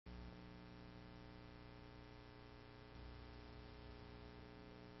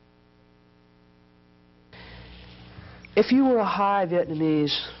If you were a high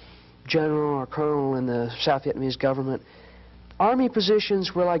Vietnamese general or colonel in the South Vietnamese government, army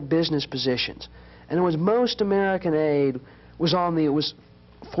positions were like business positions. And it was most American aid was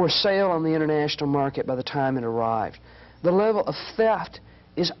for sale on the international market by the time it arrived. The level of theft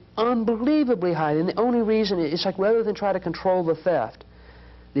is unbelievably high, and the only reason is like rather than try to control the theft,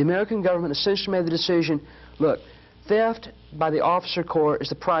 the American government essentially made the decision, look, theft by the officer corps is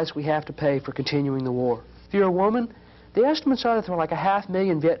the price we have to pay for continuing the war. If you're a woman, the estimates are that there were like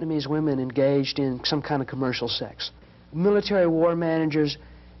 500,000 Vietnamese women engaged in some kind of commercial sex. Military war managers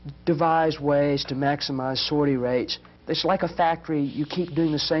devised ways to maximize sortie rates. It's like a factory, you keep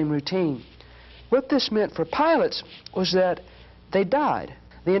doing the same routine. What this meant for pilots was that they died.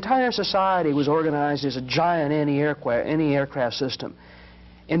 The entire society was organized as a giant anti-aircraft system.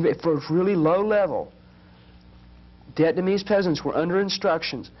 And for really low level, Vietnamese peasants were under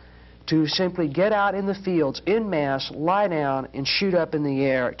instructions to simply get out in the fields en masse, lie down, and shoot up in the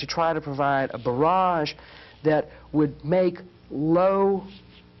air to try to provide a barrage that would make low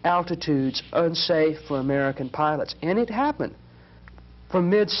altitudes unsafe for American pilots. And it happened. From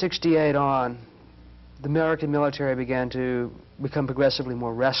mid-68 on, the American military began to become progressively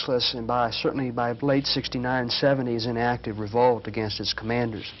more restless, and certainly by late 69 and 70s in active revolt against its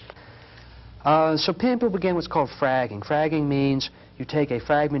commanders. So people began what's called fragging. Fragging means you take a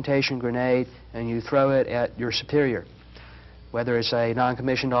fragmentation grenade and you throw it at your superior, whether it's a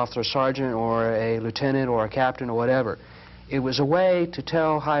non-commissioned officer, sergeant, or a lieutenant, or a captain, or whatever. It was a way to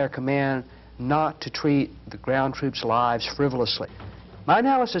tell higher command not to treat the ground troops' lives frivolously. My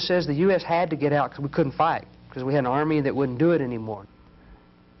analysis says the U.S. had to get out because we couldn't fight, because we had an army that wouldn't do it anymore.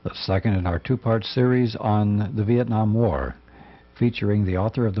 The second in our two-part series on the Vietnam War, featuring the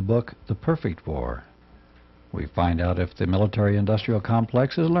author of the book, The Perfect War. We find out if the military-industrial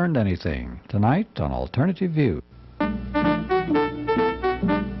complex has learned anything tonight on Alternative View.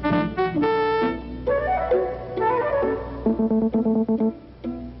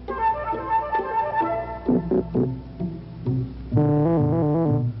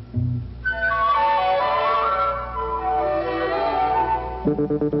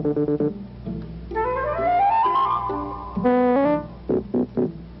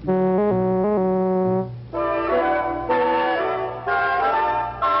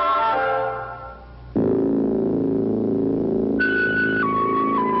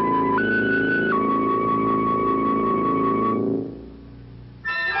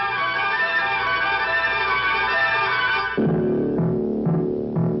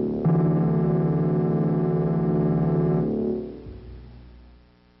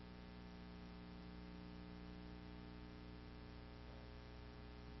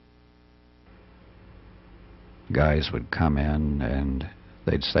 Guys would come in and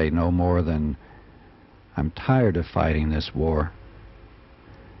they'd say no more than, "I'm tired of fighting this war."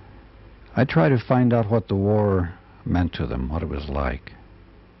 I tried to find out what the war meant to them, what it was like,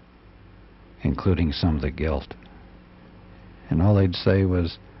 including some of the guilt. And all they'd say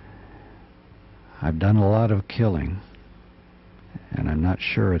was, "I've done a lot of killing, and I'm not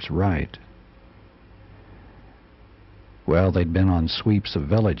sure it's right." Well, they'd been on sweeps of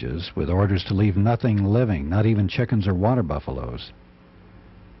villages with orders to leave nothing living, not even chickens or water buffaloes.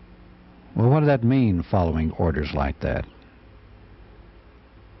 Well, what did that mean, following orders like that?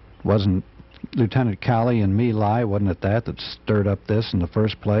 Wasn't Lieutenant Cowley and My Lai, wasn't it that stirred up this in the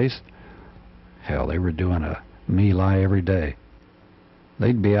first place? Hell, they were doing a My Lai every day.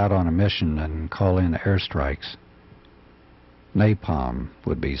 They'd be out on a mission and call in airstrikes. Napalm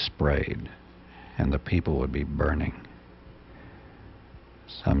would be sprayed, and the people would be burning.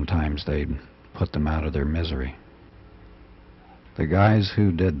 Sometimes they'd put them out of their misery. The guys who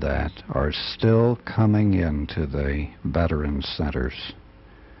did that are still coming into the veteran centers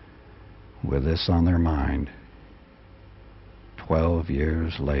with this on their mind 12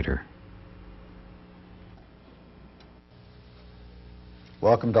 years later.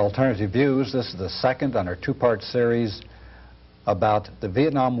 Welcome to Alternative Views. This is the second on our two-part series about the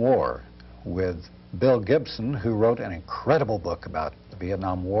Vietnam War with Bill Gibson, who wrote an incredible book about the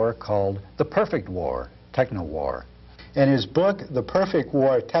Vietnam War called The Perfect War, Technowar. And his book, The Perfect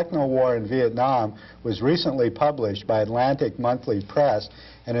War, Technowar in Vietnam, was recently published by Atlantic Monthly Press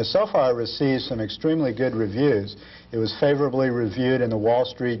and has so far received some extremely good reviews. It was favorably reviewed in the Wall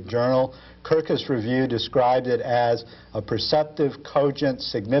Street Journal. Kirkus Review described it as a perceptive, cogent,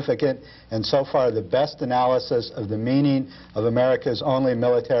 significant, and so far the best analysis of the meaning of America's only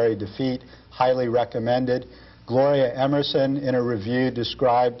military defeat. Highly recommended. Gloria Emerson, in a review,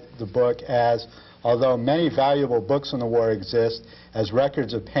 described the book as Although many valuable books on the war exist as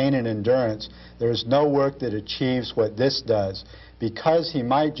records of pain and endurance, there is no work that achieves what this does. Because he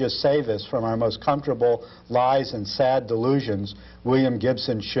might just save us from our most comfortable lies and sad delusions, William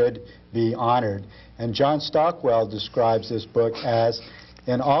Gibson should be honored. And John Stockwell describes this book as,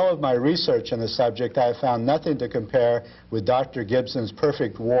 in all of my research on the subject, I have found nothing to compare with Dr. Gibson's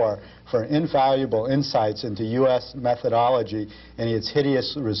Perfect War for invaluable insights into U.S. methodology and its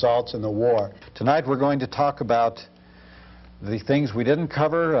hideous results in the war. Tonight we're going to talk about the things we didn't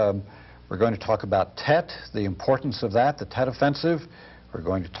cover. We're going to talk about Tet, the importance of that, the Tet Offensive. We're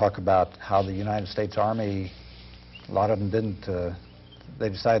going to talk about how the United States Army, a lot of them didn't, they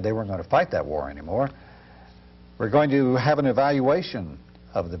decided they weren't going to fight that war anymore. We're going to have an evaluation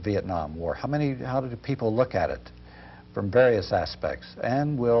of the Vietnam War. How did people look at it from various aspects?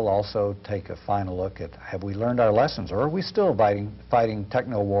 And we'll also take a final look at, have we learned our lessons, or are we still fighting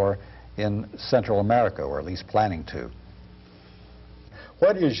Technowar in Central America, or at least planning to?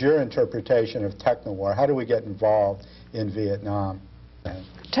 What is your interpretation of Technowar? How do we get involved in Vietnam?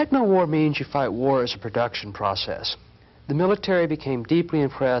 Technowar means you fight war as a production process. The military became deeply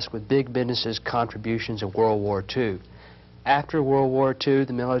impressed with big business's contributions in World War II. After World War II,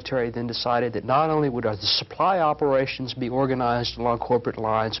 the military then decided that not only would the supply operations be organized along corporate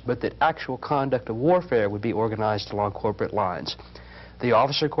lines, but that actual conduct of warfare would be organized along corporate lines. The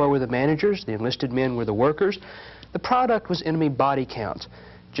officer corps were the managers, the enlisted men were the workers. The product was enemy body counts.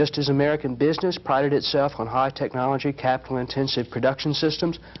 Just as American business prided itself on high technology, capital-intensive production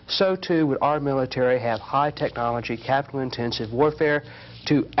systems, so too would our military have high technology, capital-intensive warfare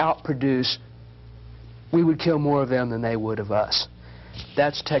to outproduce. We would kill more of them than they would of us.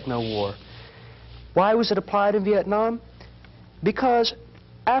 That's Technowar. Why was it applied in Vietnam? Because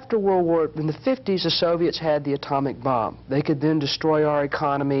after World War, in the 50s, the Soviets had the atomic bomb. They could then destroy our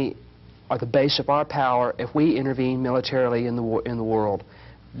economy, or the base of our power, if we intervened militarily in the world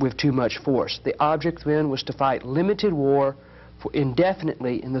with too much force. The object then was to fight limited war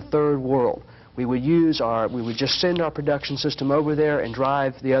indefinitely in the Third World. We would just send our production system over there and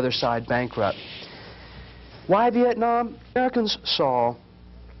drive the other side bankrupt. Why Vietnam? Americans saw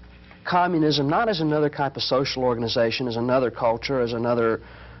communism not as another type of social organization, as another culture, as another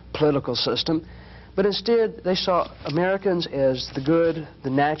political system, but instead they saw Americans as the good, the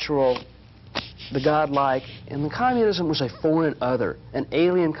natural, the godlike, and the communism was a foreign other, an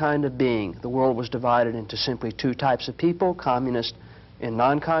alien kind of being. The world was divided into simply two types of people, communist and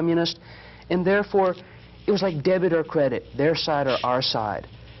non-communist, and therefore it was like debit or credit, their side or our side.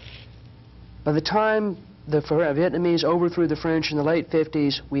 By the time the Vietnamese overthrew the French in the late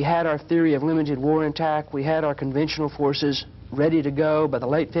 50s, we had our theory of limited war intact, we had our conventional forces ready to go. By the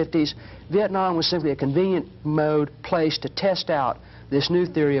late 50s, Vietnam was simply a convenient place to test out this new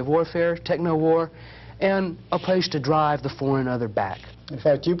theory of warfare, Technowar, and a place to drive the foreign other back. In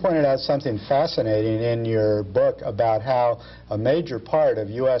fact, you pointed out something fascinating in your book about how a major part of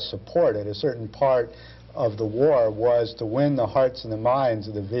U.S. support at a certain part of the war was to win the hearts and the minds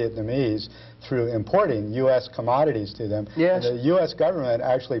of the Vietnamese through importing U.S. commodities to them. Yes. And the U.S. government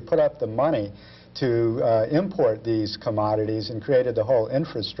actually put up the money to import these commodities and created the whole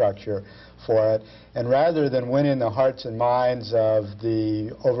infrastructure for it. And rather than winning the hearts and minds of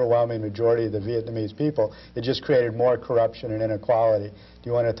the overwhelming majority of the Vietnamese people, it just created more corruption and inequality. Do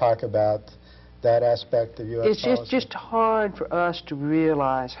you want to talk about that aspect of U.S. policy? It's just hard for us to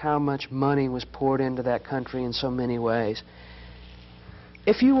realize how much money was poured into that country in so many ways.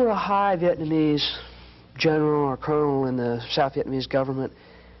 If you were a high Vietnamese general or colonel in the South Vietnamese government,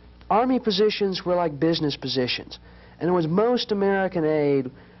 Army positions were like business positions. And it was most American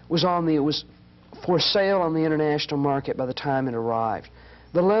aid was for sale on the international market by the time it arrived.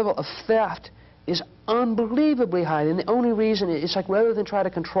 The level of theft is unbelievably high, and the only reason it's like rather than try to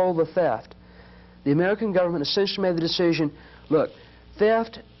control the theft, the American government essentially made the decision, look,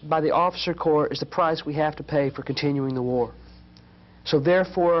 theft by the officer corps is the price we have to pay for continuing the war. So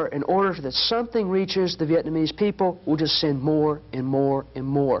therefore, in order that something reaches the Vietnamese people, we'll just send more and more and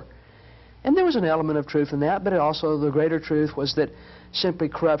more. And there was an element of truth in that, but also the greater truth was that simply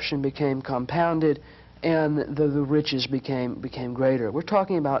corruption became compounded and the riches became greater. We're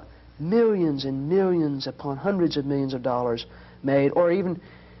talking about millions and millions upon hundreds of millions of dollars made, or even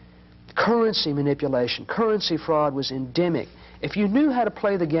currency manipulation. Currency fraud was endemic. If you knew how to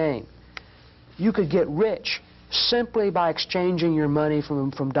play the game, you could get rich simply by exchanging your money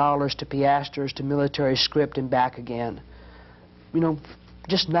from dollars to piastres to military script and back again. You know,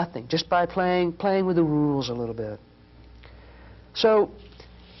 just nothing, just by playing with the rules a little bit. So,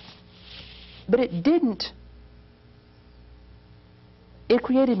 but it didn't. It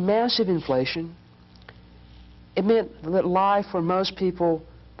created massive inflation, it meant that life for most people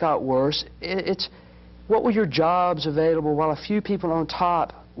got worse. It's what were your jobs available while a few people on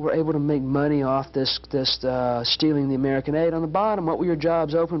top were able to make money off this stealing the American aid? On the bottom, what were your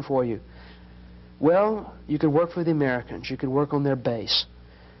jobs open for you? Well, you could work for the Americans. You could work on their base.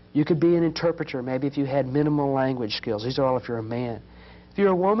 You could be an interpreter, maybe if you had minimal language skills. These are all if you're a man. If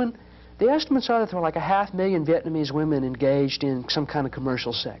you're a woman, the estimates are that there were like 500,000 Vietnamese women engaged in some kind of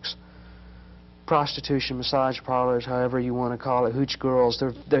commercial sex. Prostitution, massage parlors, however you want to call it, hooch girls.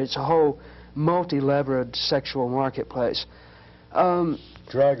 There's a whole multi-levered sexual marketplace.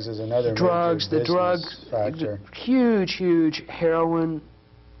 Drugs is another major factor. Huge heroin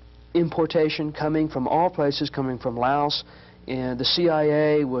importation coming from all places, coming from Laos. And the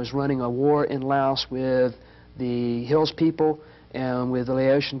CIA was running a war in Laos with the Hills people and with the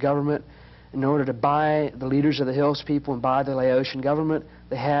Laotian government. In order to buy the leaders of the Hills people and buy the Laotian government,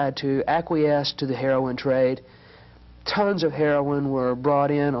 they had to acquiesce to the heroin trade. Tons of heroin were brought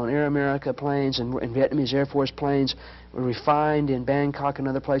in on Air America planes and Vietnamese Air Force planes, were refined in Bangkok and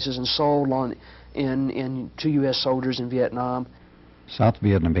other places and sold to U.S. soldiers in Vietnam. South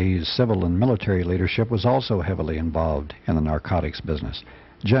Vietnamese civil and military leadership was also heavily involved in the narcotics business.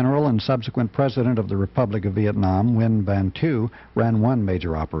 General and subsequent President of the Republic of Vietnam, Nguyen Van Thieu, ran one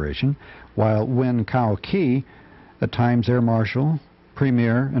major operation, while Nguyen Cao Ky, at times Air Marshal,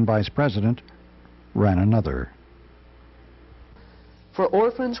 Premier, and Vice President, ran another. For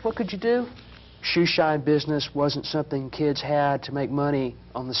orphans, what could you do? Shoe shine business wasn't something kids had to make money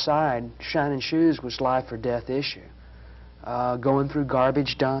on the side. Shining shoes was life or death issue. Going through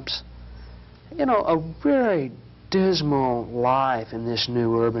garbage dumps. You know, a very dismal life in this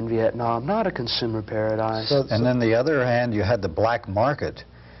new urban Vietnam, not a consumer paradise. And then the other hand, you had the black market,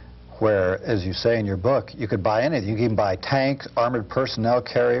 where, as you say in your book, you could buy anything. You could even buy tanks, armored personnel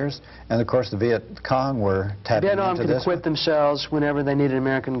carriers, and of course the Viet Cong were tapping Vietnam into could this. equip themselves whenever they needed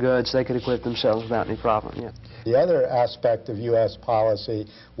American goods. They could equip themselves without any problem. Yeah. The other aspect of U.S. policy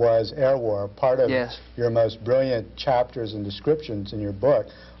was air war. Part of your most brilliant chapters and descriptions in your book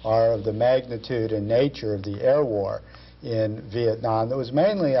are of the magnitude and nature of the air war in Vietnam that was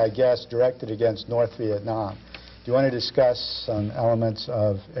mainly, I guess, directed against North Vietnam. Do you want to discuss some elements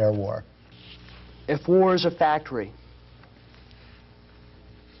of air war? If war is a factory,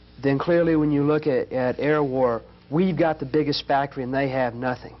 then clearly when you look at air war, we've got the biggest factory and they have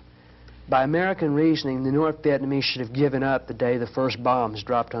nothing. By American reasoning, the North Vietnamese should have given up the day the first bombs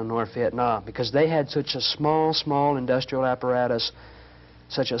dropped on North Vietnam because they had such a small industrial apparatus,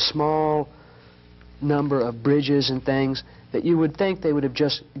 such a small number of bridges and things that you would think they would have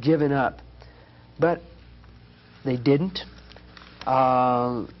just given up. But they didn't.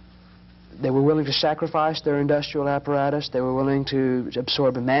 They were willing to sacrifice their industrial apparatus. They were willing to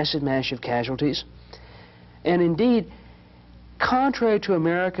absorb massive casualties. And indeed, contrary to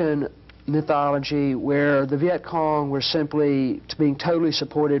American mythology, where the Viet Cong were simply being totally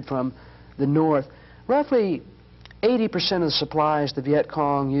supported from the North, roughly 80% of the supplies the Viet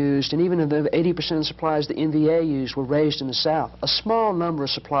Cong used, and even the 80% of the supplies the NVA used, were raised in the South. A small number of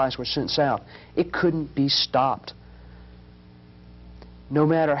supplies were sent south. It couldn't be stopped. No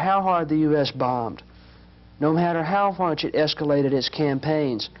matter how hard the U.S. bombed, no matter how much it escalated its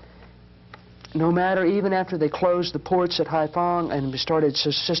campaigns, no matter even after they closed the ports at Haiphong and started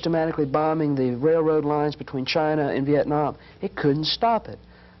systematically bombing the railroad lines between China and Vietnam, it couldn't stop it.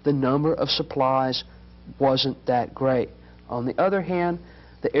 The number of supplies wasn't that great. On the other hand,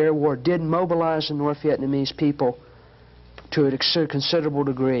 the air war did mobilize the North Vietnamese people to a considerable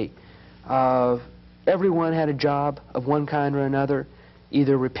degree. Everyone had a job of one kind or another,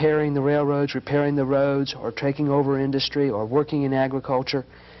 either repairing the railroads, repairing the roads, or taking over industry, or working in agriculture.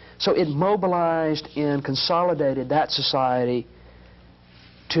 So it mobilized and consolidated that society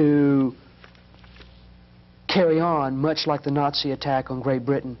to carry on, much like the Nazi attack on Great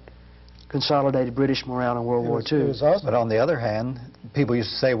Britain consolidated British morale in World War II. But on the other hand, people used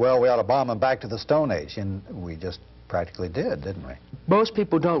to say, well, we ought to bomb them back to the Stone Age, and we just practically did, didn't we? Most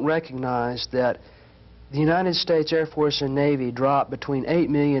people don't recognize that the United States Air Force and Navy dropped between 8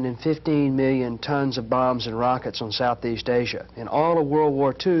 million and 15 million tons of bombs and rockets on Southeast Asia. In all of World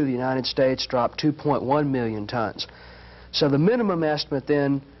War II, the United States dropped 2.1 million tons. So the minimum estimate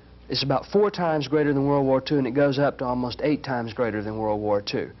then is about 4 times greater than World War II, and it goes up to almost 8 times greater than World War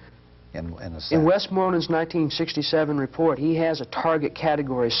II. In Westmoreland's 1967 report, he has a target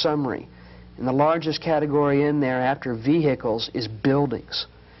category summary. And the largest category in there after vehicles is buildings.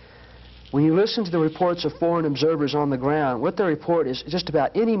 When you listen to the reports of foreign observers on the ground, what they report is just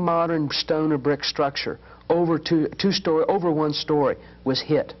about any modern stone or brick structure over one story was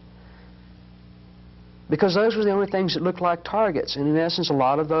hit. because those were the only things that looked like targets. And in essence, a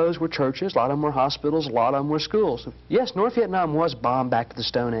lot of those were churches, a lot of them were hospitals, a lot of them were schools. Yes, North Vietnam was bombed back to the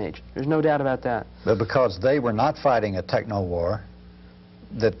Stone Age. There's no doubt about that. But because they were not fighting a techno-war,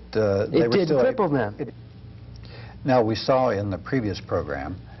 that they were still... It did cripple them. Now, we saw in the previous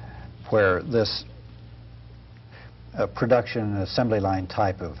program where this production and assembly line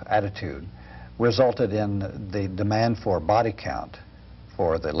type of attitude resulted in the demand for body count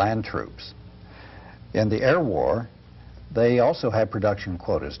for the land troops. In the air war, they also had production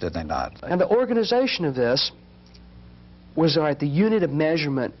quotas, did they not? And the organization of this was, all right, the unit of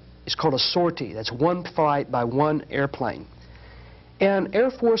measurement is called a sortie. That's one flight by one airplane. And Air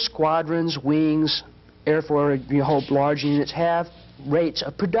Force squadrons, wings, Air Force, large units have rates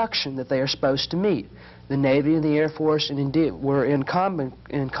of production that they are supposed to meet. The Navy and the Air Force and indeed were in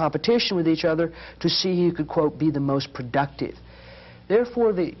competition with each other to see who could, quote, be the most productive.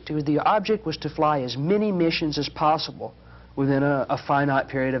 Therefore, the object was to fly as many missions as possible within a finite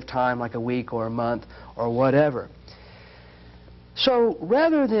period of time, like a week or a month or whatever. So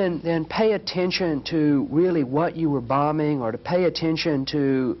rather than pay attention to really what you were bombing or to pay attention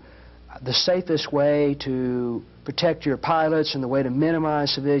to the safest way to protect your pilots and the way to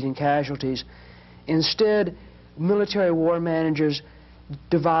minimize civilian casualties, instead, military war managers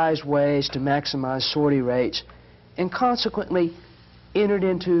devised ways to maximize sortie rates and consequently entered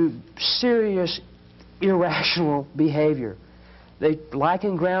into serious irrational behavior. They, like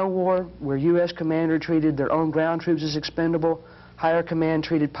in ground war, where U.S. commander treated their own ground troops as expendable, higher command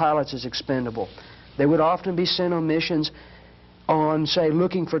treated pilots as expendable. They would often be sent on missions on, say,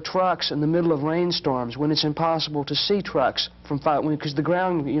 looking for trucks in the middle of rainstorms when it's impossible to see trucks from because the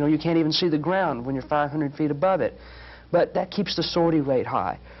ground, you can't even see the ground when you're 500 feet above it. But that keeps the sortie rate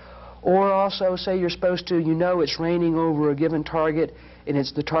high. Or also, say you're supposed to, it's raining over a given target and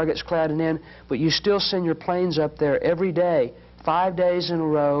the target's clouded in, but you still send your planes up there every day, 5 days in a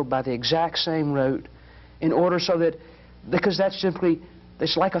row by the exact same route in order so that, because that's simply,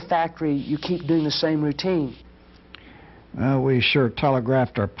 it's like a factory, you keep doing the same routine. Well, we sure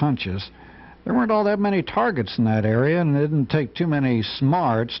telegraphed our punches. There weren't all that many targets in that area, and it didn't take too many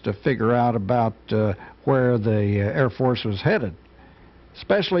smarts to figure out about where the Air Force was headed,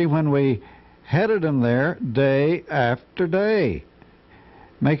 especially when we headed them there day after day,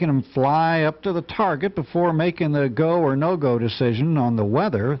 making them fly up to the target before making the go or no-go decision on the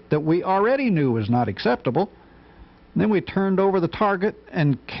weather that we already knew was not acceptable. And then we turned over the target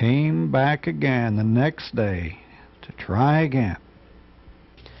and came back again the next day to try again.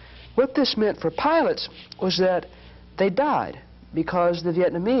 What this meant for pilots was that they died because the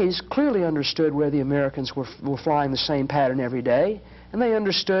Vietnamese clearly understood where the Americans were flying the same pattern every day, and they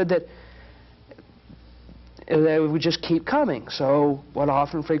understood that they would just keep coming. So what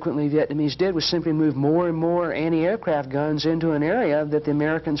often frequently Vietnamese did was simply move more and more anti-aircraft guns into an area that the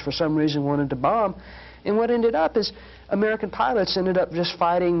Americans for some reason wanted to bomb. And what ended up is American pilots ended up just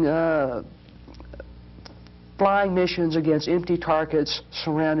fighting flying missions against empty targets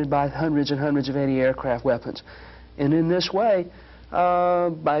surrounded by hundreds and hundreds of anti-aircraft weapons. And in this way,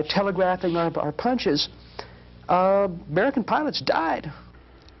 by telegraphing our punches, American pilots died.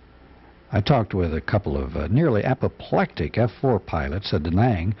 I talked with a couple of nearly apoplectic F-4 pilots at Da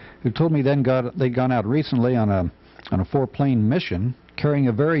Nang who told me they'd gone out recently on a 4-plane mission carrying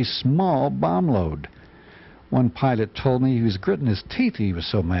a very small bomb load. One pilot told me he was gritting his teeth, he was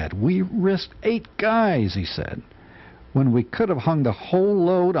so mad. We risked 8 guys, he said, when we could have hung the whole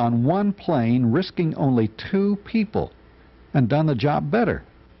load on one plane, risking only 2 people, and done the job better.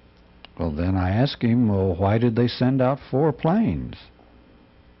 Well, then I asked him, well, why did they send out 4 planes?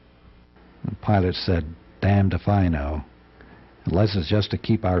 The pilot said, damned if I know, unless it's just to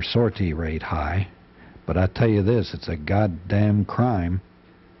keep our sortie rate high. But I tell you this, it's a goddamn crime.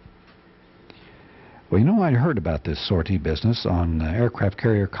 Well, I heard about this sortie business on aircraft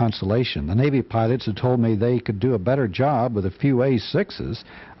carrier Constellation. The Navy pilots had told me they could do a better job with a few A-6s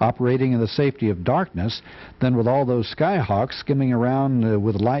operating in the safety of darkness than with all those Skyhawks skimming around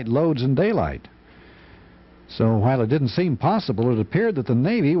with light loads in daylight. So while it didn't seem possible, it appeared that the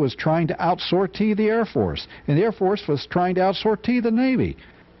Navy was trying to out-sortie the Air Force, and the Air Force was trying to out-sortie the Navy.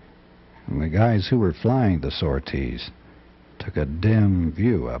 And the guys who were flying the sorties took a dim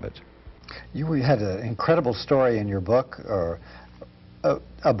view of it. You had an incredible story in your book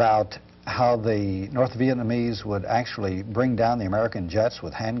about how the North Vietnamese would actually bring down the American jets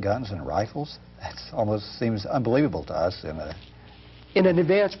with handguns and rifles. That almost seems unbelievable to us. In an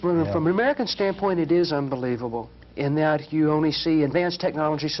advanced, from an American standpoint, it is unbelievable in that you only see advanced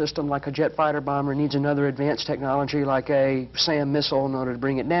technology system like a jet fighter bomber needs another advanced technology like a SAM missile in order to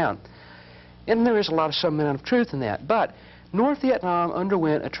bring it down. And there is some amount of truth in that. But North Vietnam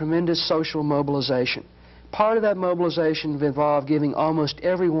underwent a tremendous social mobilization. Part of that mobilization involved giving almost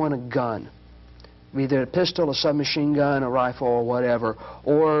everyone a gun, either a pistol, a submachine gun, a rifle, or whatever,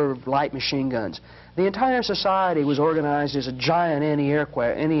 or light machine guns. The entire society was organized as a giant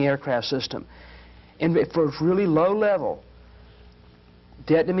anti-aircraft system. And for really low level,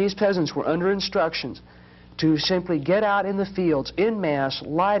 Vietnamese peasants were under instructions to simply get out in the fields en masse,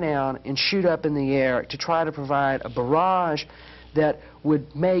 lie down, and shoot up in the air to try to provide a barrage that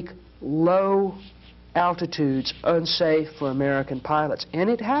would make low altitudes unsafe for American pilots. And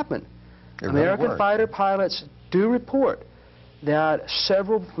it happened. American fighter pilots do report that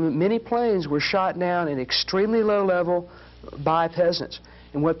many planes were shot down at extremely low level by peasants.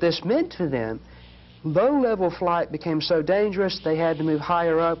 And what this meant to them, low-level flight became so dangerous they had to move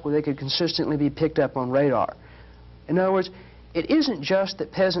higher up where they could consistently be picked up on radar. In other words, it isn't just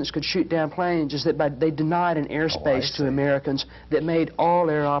that peasants could shoot down planes, it's that they denied an airspace to Americans that made all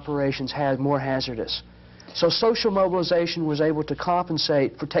air operations more hazardous. So social mobilization was able to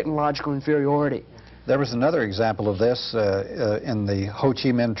compensate for technological inferiority. There was another example of this in the Ho Chi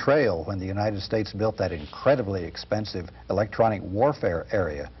Minh Trail when the United States built that incredibly expensive electronic warfare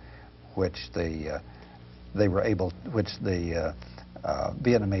area, which the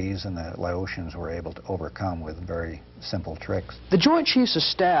Vietnamese and the Laotians were able to overcome with very simple tricks. The Joint Chiefs of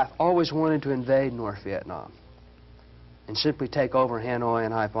Staff always wanted to invade North Vietnam and simply take over Hanoi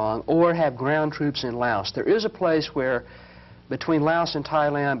and Haiphong, or have ground troops in Laos. There is a place where between Laos and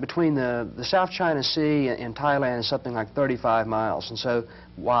Thailand, between the South China Sea and Thailand is something like 35 miles, and so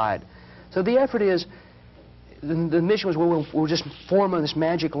wide. So the effort is, the mission was, we'll just form this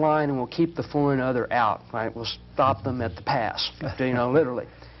magic line and we'll keep the foreign other out, right? We'll stop them at the pass, you know, literally.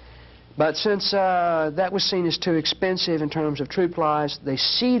 But since that was seen as too expensive in terms of troop lives, they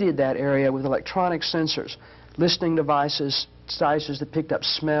seeded that area with electronic sensors, listening devices that picked up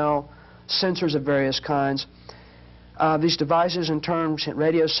smell, sensors of various kinds. These devices in turn sent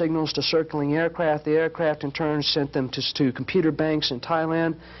radio signals to circling aircraft. The aircraft in turn sent them to computer banks in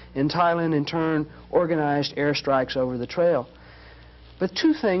Thailand. And Thailand in turn organized airstrikes over the trail. But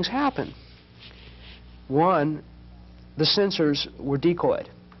two things happened. One, the sensors were decoyed.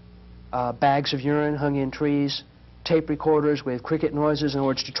 Bags of urine hung in trees, tape recorders with cricket noises. In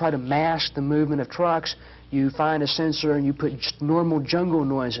order to try to mask the movement of trucks, you find a sensor and you put normal jungle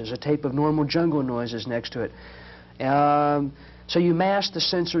noises, a tape of normal jungle noises next to it. So you mask the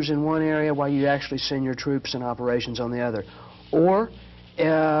sensors in one area while you actually send your troops and operations on the other. Or,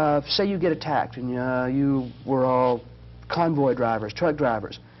 say you get attacked and you were all convoy drivers, truck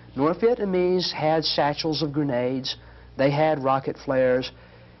drivers. North Vietnamese had satchels of grenades. They had rocket flares.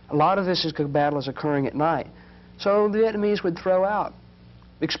 A lot of this battle is occurring at night. So the Vietnamese would throw out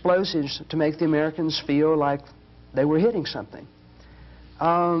explosives to make the Americans feel like they were hitting something.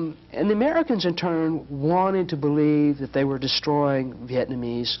 And the Americans, in turn, wanted to believe that they were destroying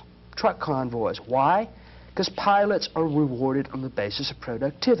Vietnamese truck convoys. Why? Because pilots are rewarded on the basis of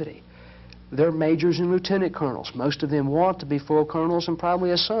productivity. They're majors and lieutenant colonels. Most of them want to be full colonels, and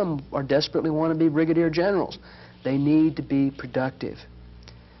probably some are desperately want to be brigadier generals. They need to be productive.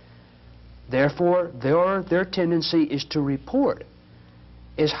 Therefore, their tendency is to report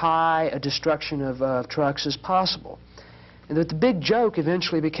as high a destruction of trucks as possible. And that the big joke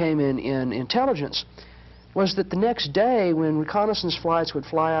eventually became in intelligence was that the next day when reconnaissance flights would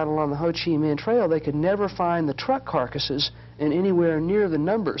fly out along the Ho Chi Minh Trail, they could never find the truck carcasses in anywhere near the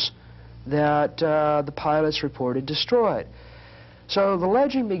numbers that the pilots reported destroyed. So the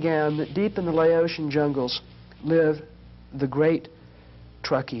legend began that deep in the Laotian jungles lived the great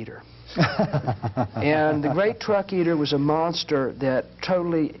truck eater. And the great truck eater was a monster that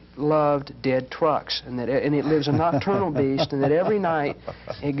totally loved dead trucks, and it lives a nocturnal beast, and that every night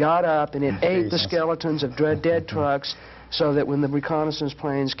it got up and it ate the skeletons of dead trucks, so that when the reconnaissance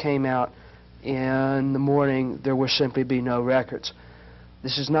planes came out in the morning, there would simply be no records.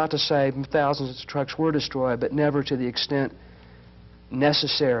 This is not to say thousands of trucks were destroyed, but never to the extent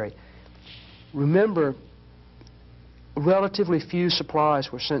necessary. Remember, relatively few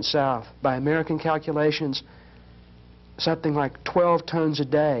supplies were sent south. By American calculations, something like 12 tons a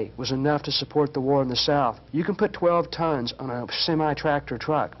day was enough to support the war in the South. You can put 12 tons on a semi-tractor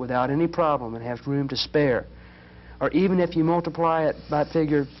truck without any problem and have room to spare. Or even if you multiply it by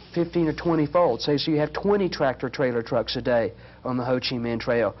figure 15 or 20-fold, say so you have 20 tractor-trailer trucks a day on the Ho Chi Minh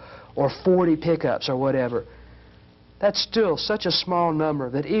Trail, or 40 pickups or whatever. That's still such a small number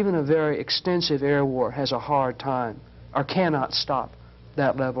that even a very extensive air war has a hard time or cannot stop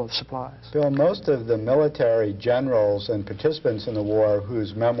that level of supplies. Bill, most of the military generals and participants in the war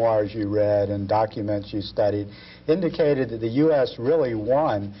whose memoirs you read and documents you studied indicated that the U.S. really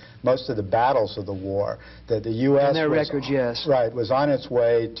won most of the battles of the war, that the U.S. In their records, yes. Right, was on its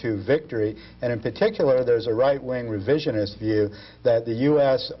way to victory, and in particular there's a right-wing revisionist view that the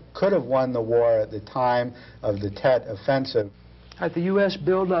U.S. could have won the war at the time of the Tet Offensive. Right, the U.S.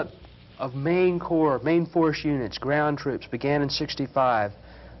 buildup of main corps, main force units, ground troops began in '65.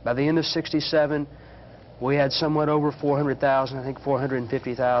 By the end of '67, we had somewhat over 400,000, I think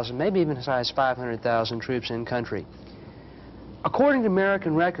 450,000, maybe even as high as 500,000 troops in country. According to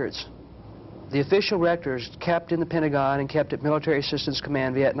American records, the official records kept in the Pentagon and kept at Military Assistance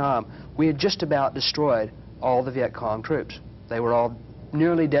Command Vietnam, we had just about destroyed all the Viet Cong troops. They were all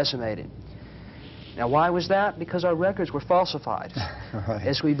nearly decimated. Now, why was that? Because our records were falsified. Right.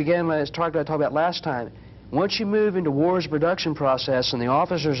 As we began, as I talked about last time, once you move into war's production process and the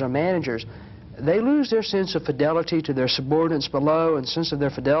officers or managers, they lose their sense of fidelity to their subordinates below and sense of their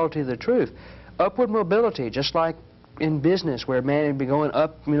fidelity to the truth. Upward mobility, just like in business where a man would be going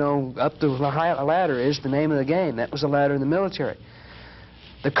up, up the ladder is the name of the game. That was the ladder in the military.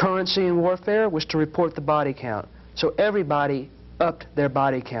 The currency in warfare was to report the body count. So everybody upped their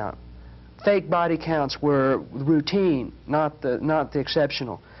body count. Fake body counts were routine, not the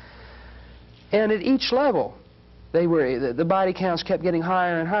exceptional. And at each level, the body counts kept getting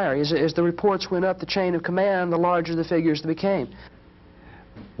higher and higher. As the reports went up the chain of command, the larger the figures became.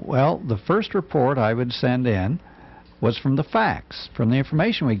 Well, the first report I would send in was from the facts, from the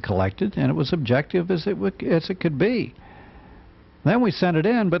information we collected, and it was objective as it could be. Then we sent it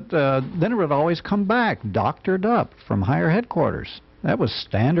in, but then it would always come back, doctored up from higher headquarters. That was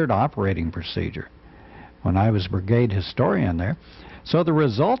standard operating procedure when I was brigade historian there. So the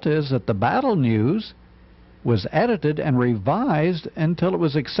result is that the battle news was edited and revised until it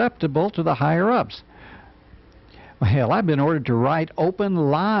was acceptable to the higher-ups. Hell, I've been ordered to write open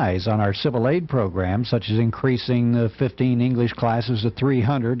lies on our civil aid program, such as increasing the 15 English classes to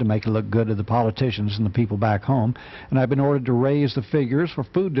 300 to make it look good to the politicians and the people back home. And I've been ordered to raise the figures for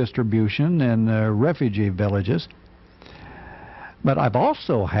food distribution in refugee villages. But I've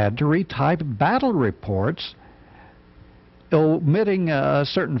also had to retype battle reports omitting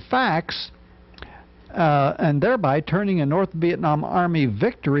certain facts and thereby turning a North Vietnam Army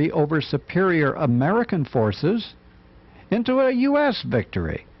victory over superior American forces into a U.S.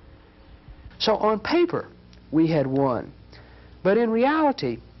 victory. So on paper, we had won. But in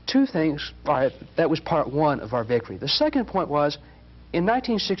reality, two things, that was part one of our victory. The second point was, in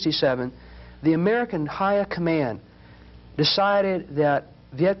 1967, the American higher command decided that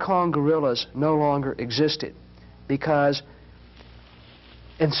Viet Cong guerrillas no longer existed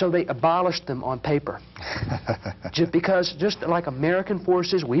and so they abolished them on paper. just like American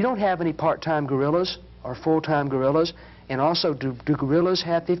forces, we don't have any part-time guerrillas or full-time guerrillas. And also, do guerrillas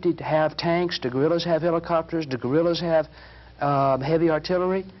have tanks? Do guerrillas have helicopters? Do guerrillas have heavy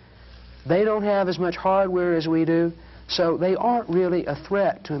artillery? They don't have as much hardware as we do, so they aren't really a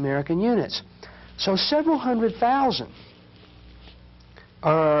threat to American units. So several 100,000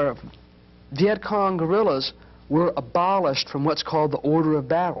 Viet Cong guerrillas were abolished from what's called the order of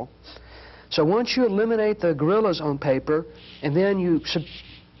battle. So once you eliminate the guerrillas on paper, and then you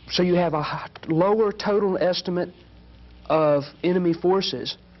have a lower total estimate of enemy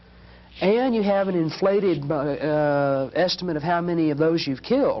forces, and you have an inflated estimate of how many of those you've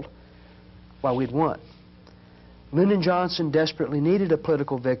killed, well, we'd won. Lyndon Johnson desperately needed a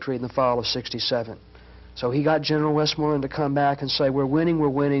political victory in the fall of '67. So he got General Westmoreland to come back and say, we're winning,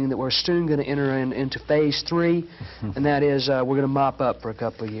 that we're soon going to enter into phase 3, and that is we're going to mop up for a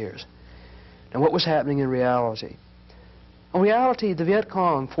couple of years. Now, what was happening in reality? In reality, the Viet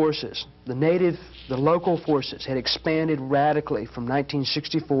Cong forces, the local forces, had expanded radically from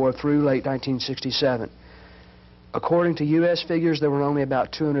 1964 through late 1967. According to U.S. figures, there were only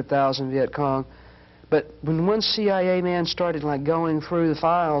about 200,000 Viet Cong. But when one CIA man started going through the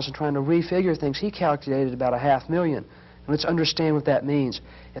files and trying to refigure things, he calculated about 500,000. And let's understand what that means.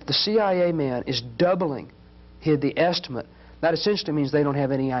 If the CIA man is doubling the estimate, that essentially means they don't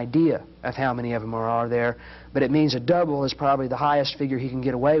have any idea of how many of them are there, but it means a double is probably the highest figure he can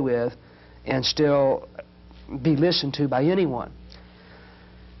get away with and still be listened to by anyone.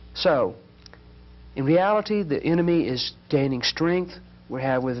 So, in reality, the enemy is gaining strength. We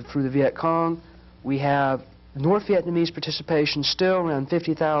have through the Viet Cong. We have North Vietnamese participation still around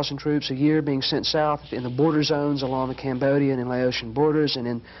 50,000 troops a year being sent south in the border zones along the Cambodian and Laotian borders and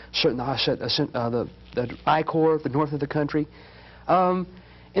in certain the I Corps, the north of the country. And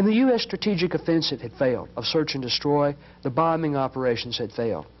And the U.S. strategic offensive had failed of search and destroy. The bombing operations had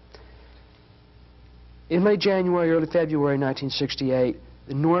failed. In late January, early February 1968,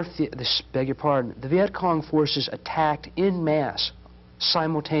 the Viet Cong forces attacked en masse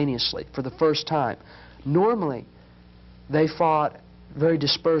simultaneously for the first time. Normally, they fought very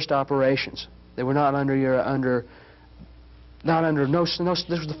dispersed operations. They were not this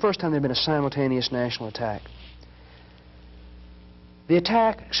was the first time there had been a simultaneous national attack. The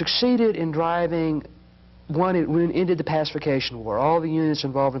attack succeeded in driving, it ended the pacification war. All the units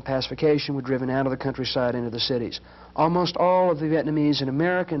involved in pacification were driven out of the countryside into the cities. Almost all of the Vietnamese and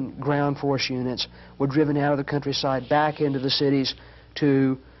American ground force units were driven out of the countryside back into the cities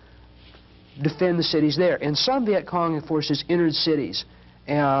to defend the cities there. And some Viet Cong forces entered cities,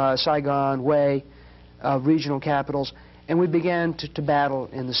 Saigon, Hue, regional capitals, and we began to battle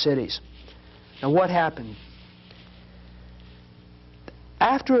in the cities. Now what happened?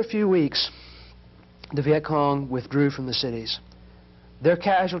 After a few weeks, the Viet Cong withdrew from the cities. Their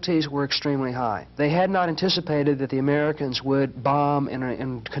casualties were extremely high. They had not anticipated that the Americans would bomb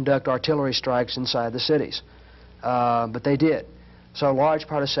and conduct artillery strikes inside the cities, but they did. So a large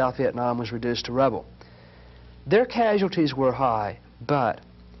part of South Vietnam was reduced to rubble. Their casualties were high, but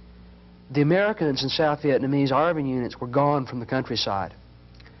the Americans and South Vietnamese army units were gone from the countryside.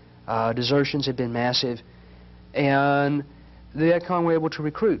 Desertions had been massive, and the Viet Cong were able to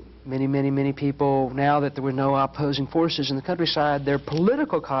recruit many people. Now that there were no opposing forces in the countryside, their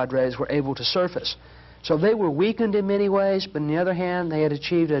political cadres were able to surface. So they were weakened in many ways, but on the other hand, they had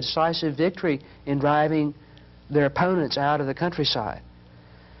achieved a decisive victory in driving their opponents out of the countryside.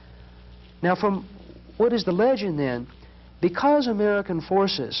 Now, from what is the legend then, because American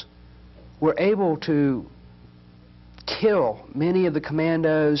forces were able to kill many of the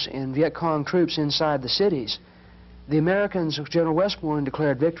commandos and Viet Cong troops inside the cities, the Americans, General Westmoreland,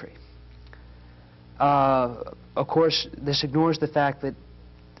 declared victory. Of course, this ignores the fact that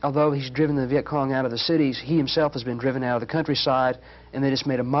although he's driven the Viet Cong out of the cities, he himself has been driven out of the countryside, and they just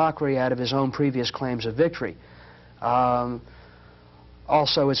made a mockery out of his own previous claims of victory.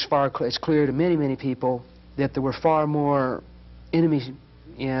 Also, it's clear to many people that there were far more enemies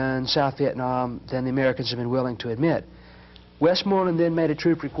in South Vietnam than the Americans have been willing to admit. Westmoreland then made a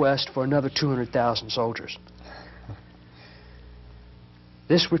troop request for another 200,000 soldiers.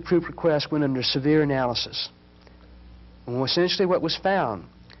 This troop request went under severe analysis. And essentially what was found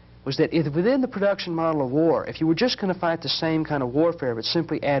was that if within the production model of war, if you were just going to fight the same kind of warfare but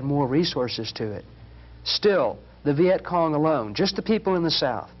simply add more resources to it, still the Viet Cong alone, just the people in the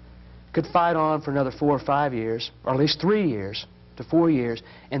South, could fight on for another 4 or 5 years, or at least 3 years to 4 years,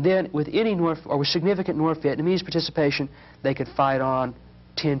 and then with any with significant North Vietnamese participation, they could fight on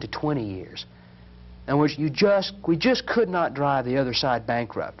 10 to 20 years. In other words, we just could not drive the other side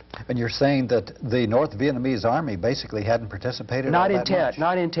bankrupt. And you're saying that the North Vietnamese Army basically hadn't participated not in Tet,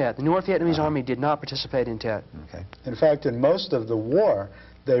 not in Tet. The North Vietnamese Army did not participate in Tet. Okay. In fact, in most of the war,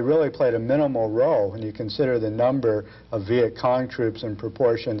 they really played a minimal role when you consider the number of Viet Cong troops in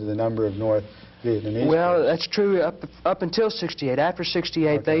proportion to the number of North Vietnamese Well, troops. that's true up until 68. After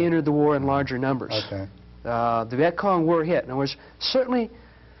 68, Okay. they entered the war in larger numbers. Okay. The Viet Cong were hit. In other words, certainly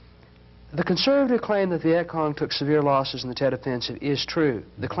the conservative claim that the Viet Cong took severe losses in the Tet Offensive is true.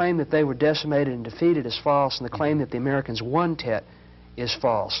 The claim that they were decimated and defeated is false, and the claim that the Americans won Tet is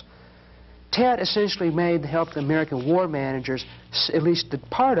false. Tet essentially helped the American war managers, at least the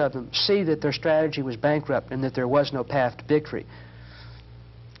part of them, see that their strategy was bankrupt and that there was no path to victory.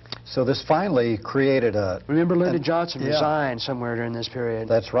 So this finally created a... Remember, Lyndon Johnson resigned somewhere during this period.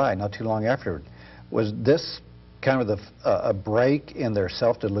 That's right, not too long afterward. Was this kind of a break in their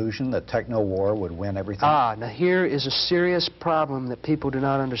self-delusion that Technowar would win everything? Now here is a serious problem that people do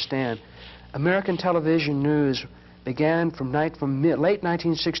not understand. American television news began from late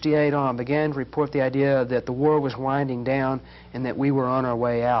 1968 on, began to report the idea that the war was winding down and that we were on our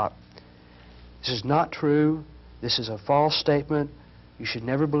way out. This is not true. This is a false statement. You should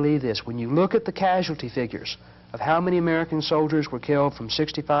never believe this. When you look at the casualty figures of how many American soldiers were killed from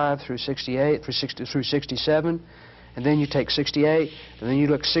 65 through 68, through 67, and then you take 68, and then you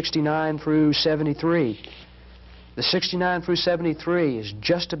look 69 through 73. The 69 through 73 is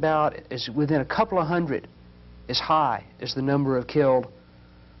just about, is within a couple of hundred as high as the number of killed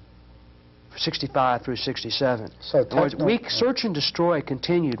for 65 through 67. So in other words, search and destroy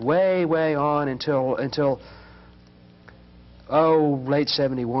continued way on until late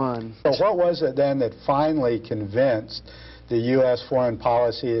 71. So what was it then that finally convinced the U.S. foreign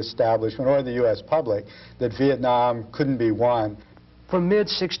policy establishment or the U.S. public that Vietnam couldn't be won? From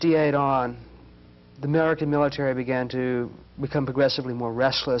mid-68 on, the American military began to become progressively more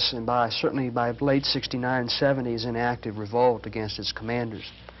restless, and certainly by late 69 and 70s in active revolt against its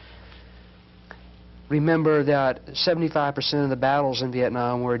commanders. Remember that 75% of the battles in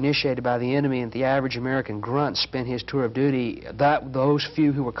Vietnam were initiated by the enemy, and the average American grunt spent his tour of duty, those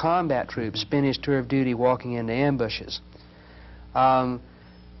few who were combat troops, spent his tour of duty walking into ambushes.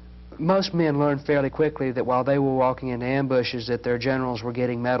 Most men learned fairly quickly that while they were walking into ambushes, that their generals were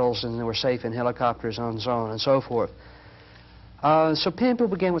getting medals and they were safe in helicopters and so on and so forth. So people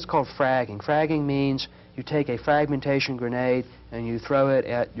began what's called fragging. Fragging means you take a fragmentation grenade and you throw it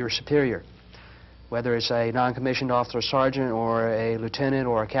at your superior, whether it's a non-commissioned officer or sergeant or a lieutenant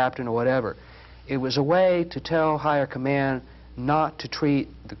or a captain or whatever. It was a way to tell higher command not to treat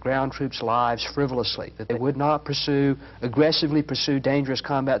the ground troops' lives frivolously, that they would not aggressively pursue dangerous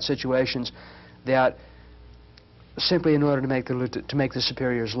combat situations that simply in order to make the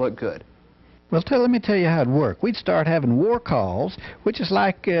superiors look good. Well, let me tell you how it worked. We'd start having war calls, which is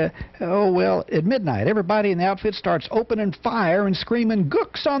like, at midnight, everybody in the outfit starts opening fire and screaming,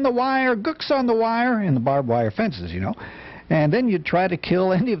 "Gooks on the wire, gooks on the wire," in the barbed wire fences, you know. And then you'd try to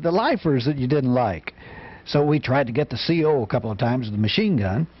kill any of the lifers that you didn't like. So we tried to get the CO a couple of times with a machine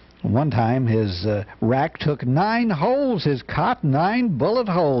gun. One time his rack took 9 holes, his cot, 9 bullet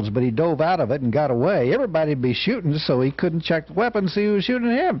holes, but he dove out of it and got away. Everybody'd be shooting, so he couldn't check the weapon, see who was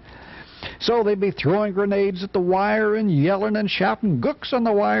shooting him. So they'd be throwing grenades at the wire and yelling and shouting, "Gooks on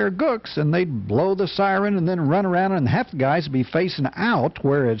the wire, gooks," and they'd blow the siren and then run around, and half the guys would be facing out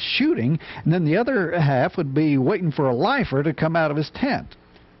where it's shooting, and then the other half would be waiting for a lifer to come out of his tent.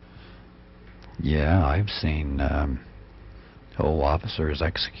 Yeah, I've seen officers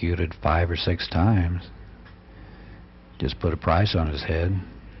executed 5 or 6 times. Just put a price on his head.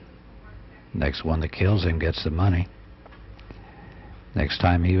 Next one that kills him gets the money. Next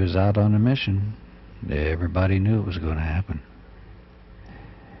time he was out on a mission, everybody knew it was going to happen.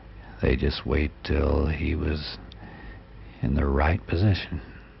 They just wait till he was in the right position.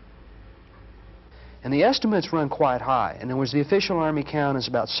 And the estimates run quite high. In other words, the official Army count is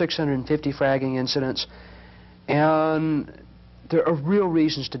about 650 fragging incidents, and there are real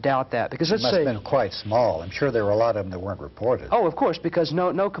reasons to doubt that. Because let's say... It must have been quite small. I'm sure there were a lot of them that weren't reported. Oh, of course, because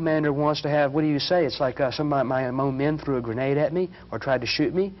no commander wants to have, what do you say? It's like some of my own men threw a grenade at me or tried to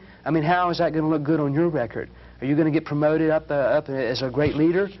shoot me. I mean, how is that going to look good on your record? Are you going to get promoted up as a great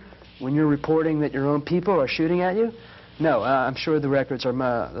leader when you're reporting that your own people are shooting at you? No, I'm sure the records are,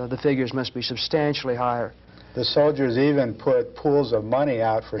 the figures must be substantially higher. The soldiers even put pools of money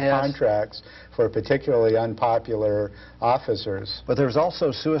out for contracts for particularly unpopular officers. But there was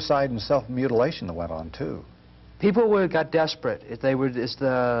also suicide and self-mutilation that went on, too. People got desperate. They were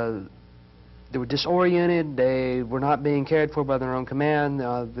disoriented. They were not being cared for by their own command.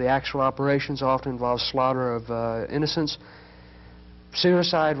 The actual operations often involve slaughter of innocents.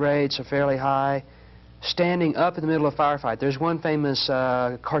 Suicide rates are fairly high. Standing up in the middle of a firefight. There's one famous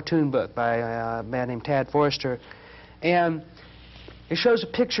cartoon book by a man named Tad Forrester, and it shows a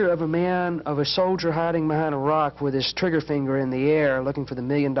picture of a soldier hiding behind a rock with his trigger finger in the air looking for the $1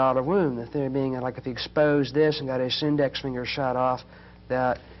 million wound. The theory being like if he exposed this and got his index finger shot off,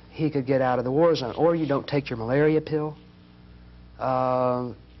 that he could get out of the war zone. Or you don't take your malaria pill,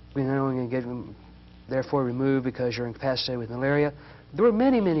 and get therefore removed because you're incapacitated with malaria. There were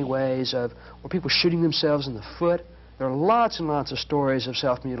many, many ways where people shooting themselves in the foot. There are lots and lots of stories of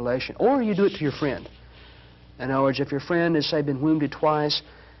self-mutilation. Or you do it to your friend. In other words, if your friend has, say, been wounded twice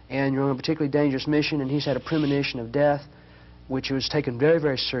and you're on a particularly dangerous mission and he's had a premonition of death, which was taken very,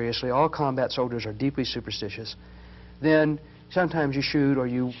 very seriously, all combat soldiers are deeply superstitious, then sometimes you shoot or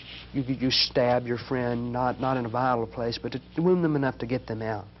you stab your friend, not in a vital place, but to wound them enough to get them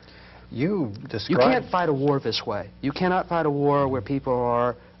out. You can't fight a war this way. You cannot fight a war where people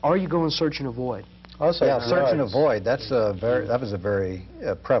are you go and search and avoid. Also, yeah, search and avoid. That was a very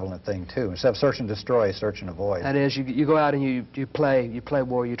prevalent thing too. Instead of search and destroy, search and avoid. That is, you go out and you play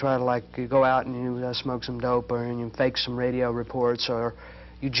war. You try to you go out and you smoke some dope or and you fake some radio reports, or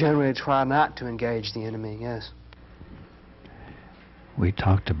you generally try not to engage the enemy. Yes. We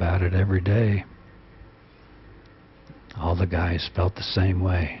talked about it every day. All the guys felt the same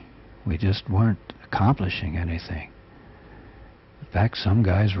way. We just weren't accomplishing anything. In fact, some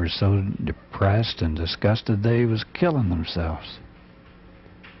guys were so depressed and disgusted they was killing themselves.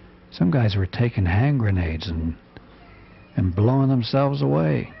 Some guys were taking hand grenades and blowing themselves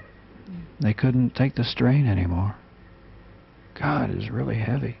away. They couldn't take the strain anymore. God, it was really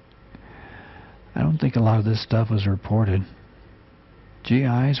heavy. I don't think a lot of this stuff was reported.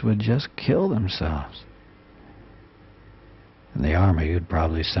 GIs would just kill themselves. In the Army, you'd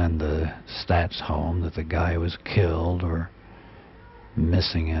probably send the stats home that the guy was killed or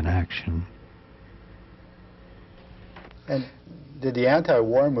missing in action. And did the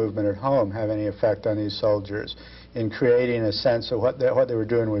anti-war movement at home have any effect on these soldiers in creating a sense of what they were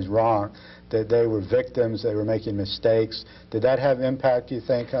doing was wrong, that they were victims, they were making mistakes? Did that have impact, you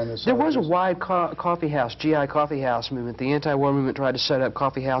think, on the soldiers? There was a wide coffee house, GI coffee house movement. The anti-war movement tried to set up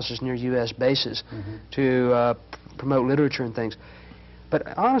coffee houses near U.S. bases to promote literature and things.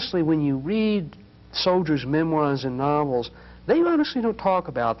 But honestly, when you read soldiers' memoirs and novels, they honestly don't talk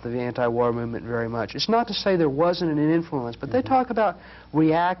about the anti-war movement very much. It's not to say there wasn't an influence, but they talk about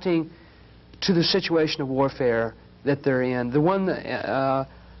reacting to the situation of warfare that they're in. The one that,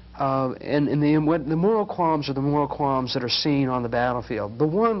 the moral qualms are the moral qualms that are seen on the battlefield. The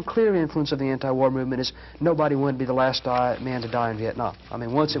one clear influence of the anti-war movement is nobody wanted to be the last man to die in Vietnam. I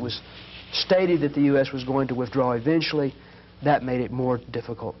mean, once it was stated that the U.S. was going to withdraw eventually, that made it more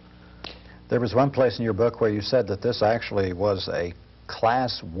difficult. There was one place in your book where you said that this actually was a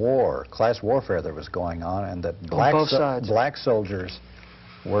class warfare that was going on, and that black soldiers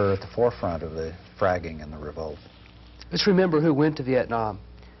were at the forefront of the fragging and the revolt. Let's remember who went to Vietnam.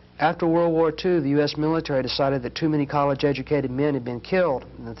 After World War II, the U.S. military decided that too many college-educated men had been killed,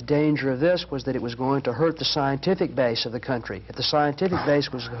 and that the danger of this was that it was going to hurt the scientific base of the country. If the scientific base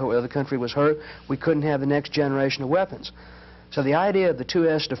of the country was hurt, we couldn't have the next generation of weapons. So the idea of the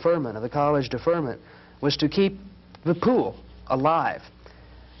 2S deferment, of the college deferment, was to keep the pool alive.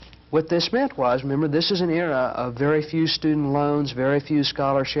 What this meant was, remember, this is an era of very few student loans, very few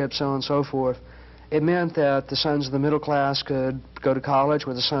scholarships, so on and so forth. It meant that the sons of the middle class could go to college,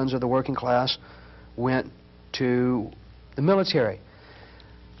 where the sons of the working class went to the military.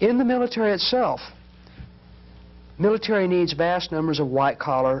 In the military itself, military needs vast numbers of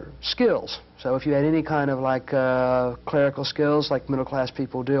white-collar skills. So if you had any kind of like clerical skills, like middle-class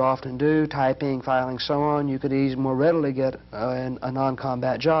people often do, typing, filing, so on, you could more readily get a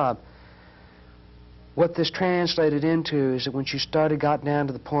non-combat job. What this translated into is that once you got down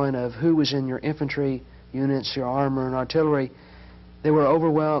to the point of who was in your infantry units, your armor and artillery, they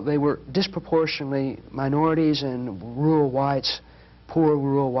were disproportionately minorities and rural whites, poor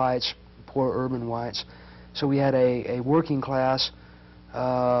urban whites. So we had a working class,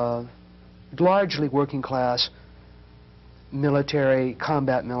 largely working class military,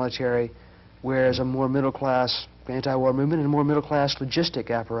 combat military, whereas a more middle class anti-war movement and a more middle class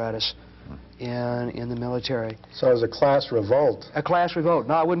logistic apparatus in the military. So it was a class revolt. A class revolt.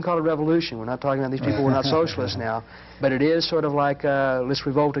 No, I wouldn't call it a revolution. We're not talking about these people. We're not socialists now. But it is sort of like let's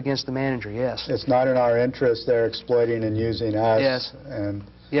revolt against the manager, yes. It's not in our interest. They're exploiting and using us. Yes.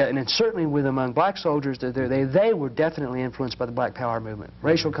 Yeah, and it's certainly among black soldiers, they were definitely influenced by the Black Power movement.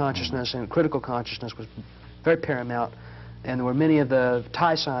 Racial consciousness and critical consciousness was very paramount, and there were many of the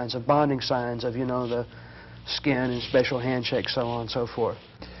tie signs, of bonding signs of, you know, the skin and special handshakes, so on and so forth.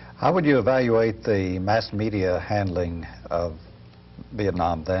 How would you evaluate the mass media handling of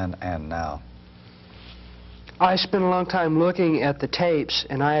Vietnam then and now? I spent a long time looking at the tapes,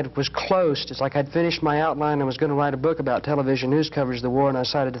 and was close. It's like I'd finished my outline. I was going to write a book about television news coverage of the war, and I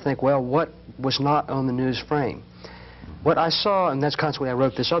decided to think, well, what was not on the news frame? What I saw, and that's consequently I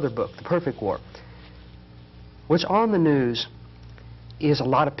wrote this other book, The Perfect War. What's on the news is a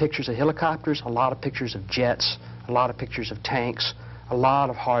lot of pictures of helicopters, a lot of pictures of jets, a lot of pictures of tanks, a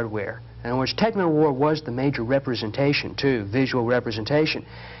lot of hardware, in which Technowar was the major representation, too, visual representation.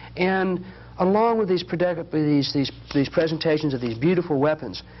 And along with these presentations of these beautiful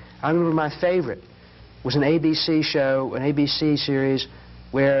weapons, I remember my favorite was an ABC show, an ABC series,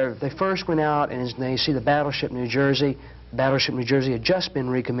 where they first went out and they see the battleship New Jersey. Battleship New Jersey had just been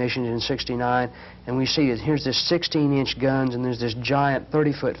recommissioned in '69, and we see here's this 16-inch guns, and there's this giant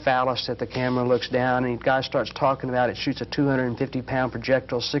 30-foot phallus that the camera looks down, and the guy starts talking about it. Shoots a 250-pound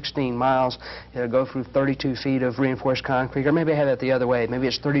projectile 16 miles. It'll go through 32 feet of reinforced concrete, or maybe I have it the other way. Maybe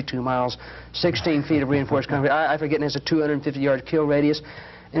it's 32 miles, 16 feet of reinforced concrete. I forget, and it's a 250-yard kill radius.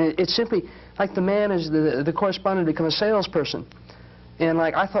 And it's simply like the man is the correspondent become a salesperson. And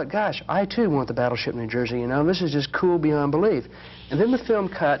like I thought, gosh, I too want the battleship New Jersey, you know, this is just cool beyond belief. And then the film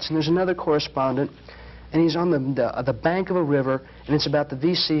cuts, and there's another correspondent, and he's on the bank of a river, and it's about the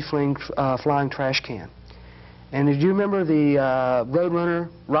VC flying trash can. And do you remember the Roadrunner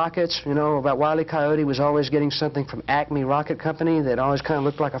rockets, you know, about Wile E. Coyote was always getting something from Acme Rocket Company that always kind of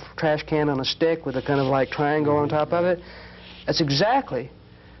looked like a trash can on a stick with a kind of like triangle on top of it? That's exactly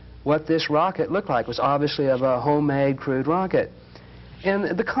what this rocket looked like. It was obviously of a homemade crude rocket.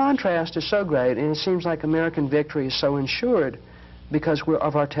 And the contrast is so great, and it seems like American victory is so ensured because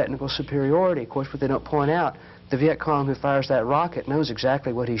of our technical superiority. Of course, what they don't point out, the Viet Cong who fires that rocket knows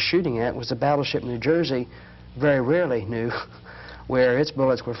exactly what he's shooting at, was the battleship New Jersey very rarely knew where its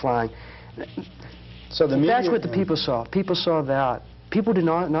bullets were flying. So that's what the people saw. People saw that. People did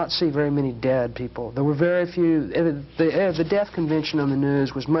not see very many dead people. There were very few. The death convention on the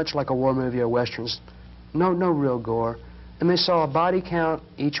news was much like a war movie or westerns. No real gore. And they saw a body count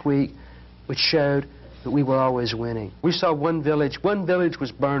each week which showed that we were always winning. We saw one village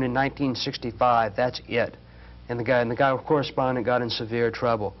was burned in 1965, that's it. And the guy correspondent got in severe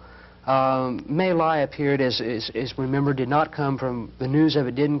trouble. My Lai appeared as remember, did not come from, the news of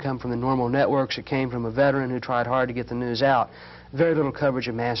it didn't come from the normal networks, it came from a veteran who tried hard to get the news out. Very little coverage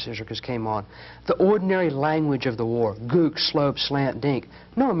of mass massacres came on. The ordinary language of the war, gook, slope, slant, dink.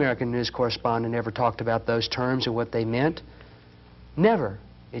 No American news correspondent ever talked about those terms and what they meant. Never.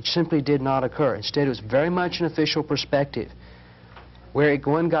 It simply did not occur. Instead, it was very much an official perspective. Where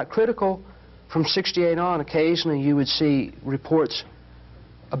one got critical, from 68 on, occasionally you would see reports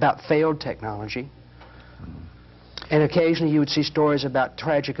about failed technology, and occasionally you would see stories about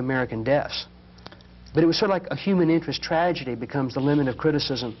tragic American deaths. But it was sort of like a human interest tragedy becomes the limit of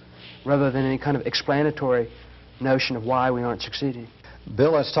criticism rather than any kind of explanatory notion of why we aren't succeeding.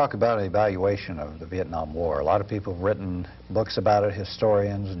 Bill, let's talk about an evaluation of the Vietnam War. A lot of people have written books about it,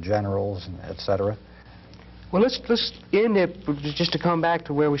 historians and generals, and et cetera. Well, let's end it, just to come back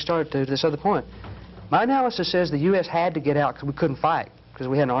to where we started, to this other point. My analysis says the U.S. had to get out because we couldn't fight, because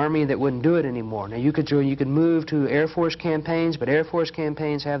we had an army that wouldn't do it anymore. Now, you could move to Air Force campaigns, but Air Force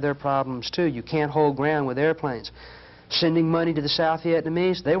campaigns have their problems, too. You can't hold ground with airplanes. Sending money to the South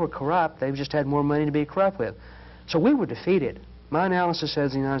Vietnamese, they were corrupt. They just had more money to be corrupt with. So we were defeated. My analysis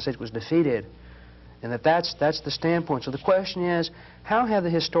says the United States was defeated, and that's the standpoint. So the question is, how have the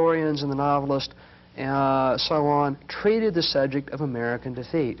historians and the novelists, so on, treated the subject of American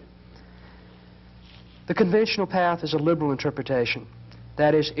defeat? The conventional path is a liberal interpretation.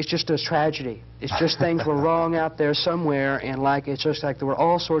 That is, it's just a tragedy. It's just things were wrong out there somewhere, and it's just like there were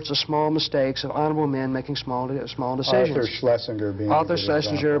all sorts of small mistakes of honorable men making small decisions. Arthur Schlesinger being Arthur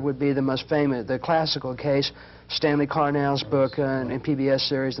Schlesinger would be the most famous, the classical case. Stanley Carnell's book and PBS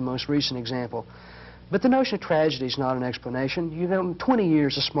series, the most recent example. But the notion of tragedy is not an explanation. 20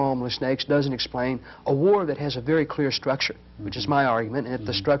 years of small mistakes doesn't explain a war that has a very clear structure, which is my argument, and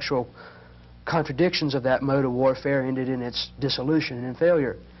the structural contradictions of that mode of warfare ended in its dissolution and in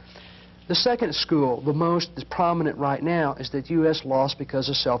failure. The second school, the most prominent right now, is that the U.S. lost because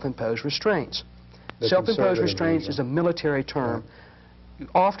of self-imposed restraints. Self-imposed restraints is a military term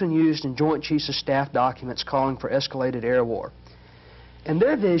often used in Joint Chiefs of Staff documents calling for escalated air war. And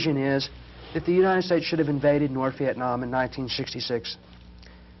their vision is that the United States should have invaded North Vietnam in 1966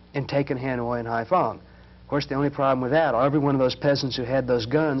 and taken Hanoi and Haiphong. Of course, the only problem with that, every one of those peasants who had those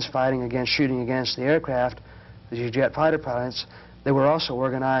guns shooting against the aircraft, the jet fighter pilots, they were also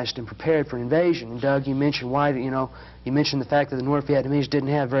organized and prepared for invasion. And Doug, you mentioned you mentioned the fact that the North Vietnamese didn't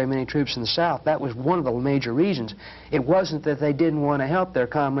have very many troops in the South. That was one of the major reasons. It wasn't that they didn't want to help their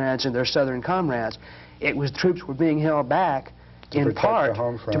comrades and their Southern comrades. It was troops were being held back in part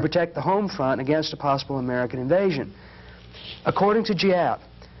to protect the home front against a possible American invasion. According to Giap,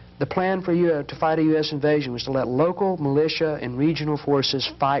 the plan to fight a U.S. invasion was to let local militia and regional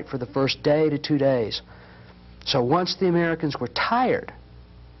forces fight for the first day to 2 days. So once the Americans were tired,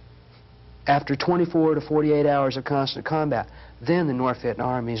 after 24 to 48 hours of constant combat, then the North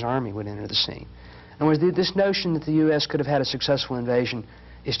Vietnamese army would enter the scene. In other words, this notion that the U.S. could have had a successful invasion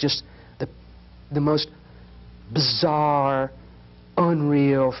is just the most bizarre,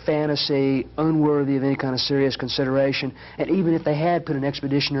 unreal, fantasy, unworthy of any kind of serious consideration. And even if they had put an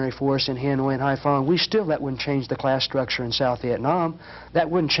expeditionary force in Hanoi and Haiphong, that wouldn't change the class structure in South Vietnam. That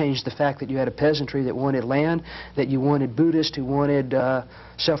wouldn't change the fact that you had a peasantry that wanted land, that you wanted Buddhists who wanted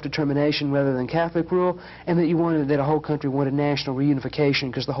self-determination rather than Catholic rule, and that a whole country wanted national reunification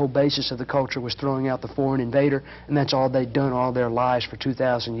because the whole basis of the culture was throwing out the foreign invader, and that's all they'd done all their lives for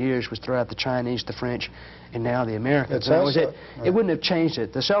 2,000 years was throw out the Chinese, the French, and now the Americans. It wouldn't have changed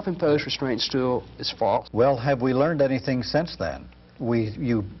it. The self-imposed restraint still is false. Well, have we learned anything since then?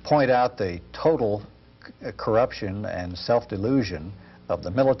 You point out the total corruption and self-delusion of the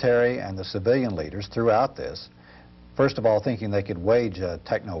military and the civilian leaders throughout this. First of all, thinking they could wage a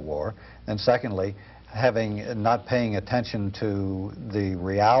techno-war, and secondly, not paying attention to the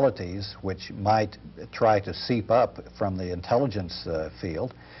realities which might try to seep up from the intelligence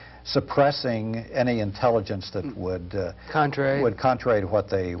field, suppressing any intelligence that would contrary to what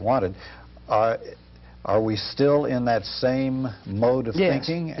they wanted. Are we still in that same mode of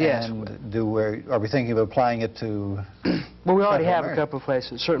thinking? Yes. And are we thinking of applying it to? Well, we already have a couple of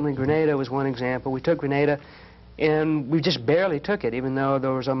places. Certainly, Grenada was one example. We took Grenada And we just barely took it, even though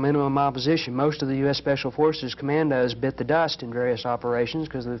there was a minimum opposition. Most of the U.S. Special Forces commandos bit the dust in various operations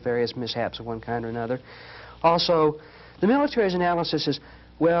because of the various mishaps of one kind or another. Also, the military's analysis is,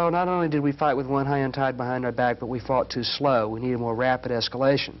 well, not only did we fight with one hand tied behind our back, but we fought too slow. We needed more rapid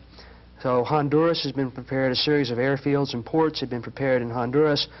escalation. So Honduras has been prepared, a series of airfields and ports have been prepared in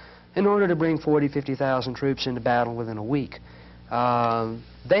Honduras in order to bring 50,000 troops into battle within a week.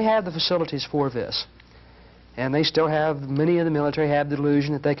 They have the facilities for this. And they still have, many of the military have the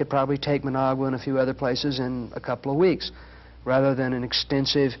delusion that they could probably take Managua and a few other places in a couple of weeks, rather than an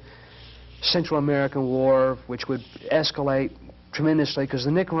extensive Central American war which would escalate tremendously, because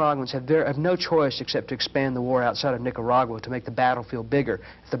the Nicaraguans have no choice except to expand the war outside of Nicaragua to make the battlefield bigger.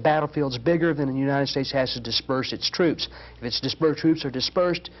 If the battlefield's bigger, then the United States has to disperse its troops. If its troops are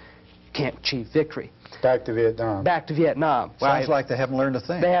dispersed, you can't achieve victory. Back to Vietnam. Back to Vietnam. Sounds like they haven't learned a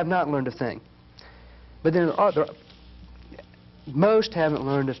thing. They have not learned a thing. But then most haven't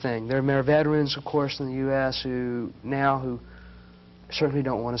learned a thing. There are veterans, of course, in the U.S. who certainly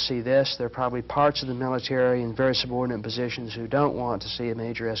don't want to see this. There are probably parts of the military in very subordinate positions who don't want to see a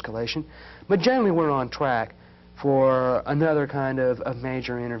major escalation. But generally we're on track for another kind of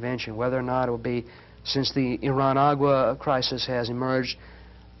major intervention. Whether or not it will be, since the Iran-Agua crisis has emerged,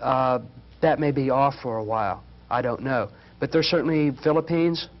 that may be off for a while. I don't know. But there's certainly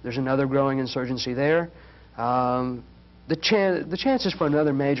Philippines. There's another growing insurgency there. The chances for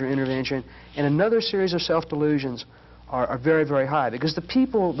another major intervention and another series of self-delusions are very, very high, because the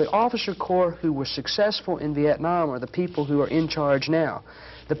people, the officer corps who were successful in Vietnam are the people who are in charge now.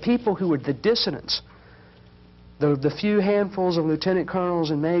 The people who were the dissidents, the few handfuls of lieutenant colonels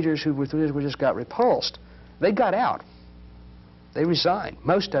and majors who just got repulsed, they got out. They resigned.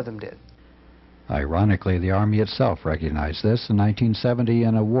 Most of them did. Ironically, the Army itself recognized this in 1970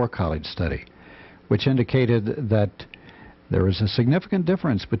 in a War College study, which indicated that there is a significant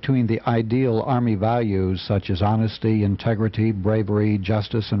difference between the ideal Army values such as honesty, integrity, bravery,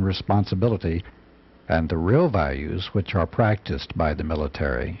 justice, and responsibility, and the real values which are practiced by the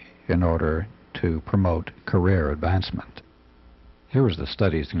military in order to promote career advancement. Here is the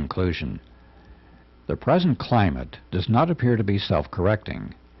study's conclusion. The present climate does not appear to be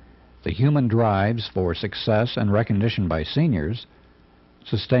self-correcting. The human drives for success and recognition by seniors,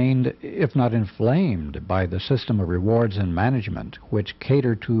 sustained, if not inflamed, by the system of rewards and management which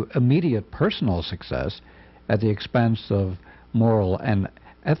cater to immediate personal success at the expense of moral and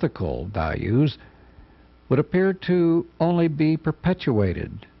ethical values, would appear to only be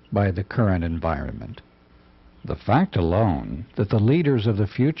perpetuated by the current environment. The fact alone that the leaders of the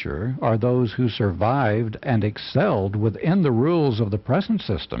future are those who survived and excelled within the rules of the present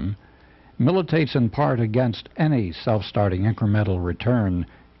system militates in part against any self-starting incremental return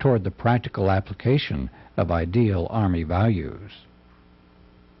toward the practical application of ideal Army values.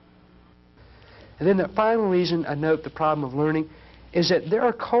 And then the final reason I note the problem of learning is that there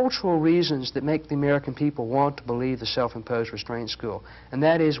are cultural reasons that make the American people want to believe the self-imposed restraint school. And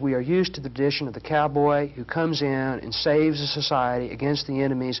that is, we are used to the tradition of the cowboy who comes in and saves a society against the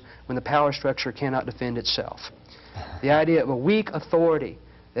enemies when the power structure cannot defend itself. The idea of a weak authority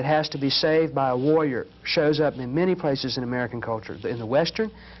that has to be saved by a warrior shows up in many places in American culture. In the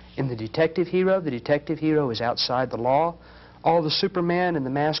Western, in the detective hero is outside the law. All the Superman and the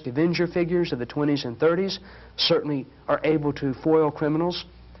Masked Avenger figures of the 20s and 30s certainly are able to foil criminals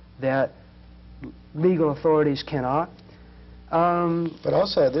that legal authorities cannot. But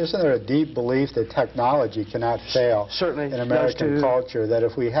also, isn't there a deep belief that technology cannot fail certainly in American culture, that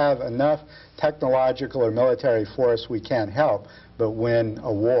if we have enough technological or military force, we can't help but win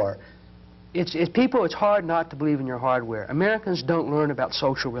a war? It's hard not to believe in your hardware. Americans don't learn about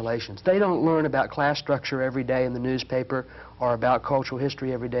social relations. They don't learn about class structure every day in the newspaper or about cultural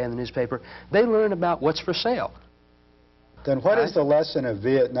history every day in the newspaper. They learn about what's for sale. Then what is the lesson of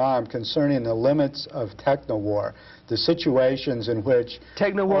Vietnam concerning the limits of Technowar, the situations in which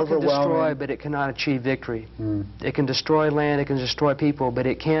Technowar can destroy, but it cannot achieve victory. It can destroy land, it can destroy people, but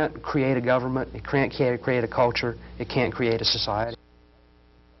it can't create a government, it can't create a culture, it can't create a society.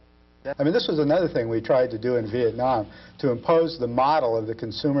 I mean, this was another thing we tried to do in Vietnam, to impose the model of the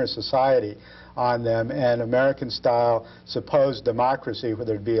consumer society on them and American-style supposed democracy where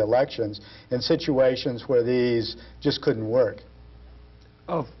there'd be elections in situations where these just couldn't work.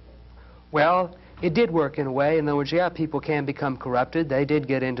 Oh, well, it did work in a way. In other words, yeah, people can become corrupted. They did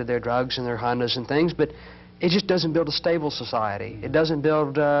get into their drugs and their Hondas and things, but it just doesn't build a stable society. It doesn't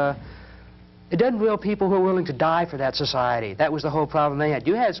build people who are willing to die for that society. That was the whole problem they had.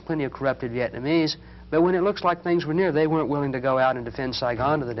 You had plenty of corrupted Vietnamese, but when it looks like things were near, they weren't willing to go out and defend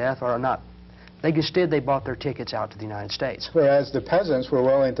Saigon to the death, or not Instead, they bought their tickets out to the United States. Whereas the peasants were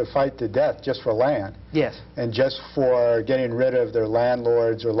willing to fight to death just for land. Yes. And just for getting rid of their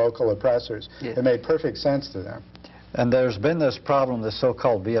landlords or local oppressors. Yes. It made perfect sense to them. And there's been this problem, this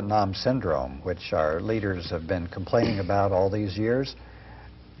so-called Vietnam syndrome, which our leaders have been complaining about all these years,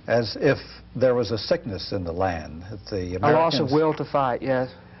 as if there was a sickness in the land. That the Americans, a loss of will to fight,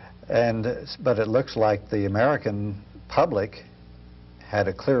 yes. But it looks like the American public had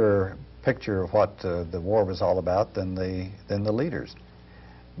a clearer picture of what the war was all about than the leaders.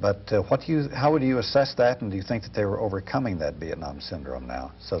 But how would you assess that, and do you think that they were overcoming that Vietnam syndrome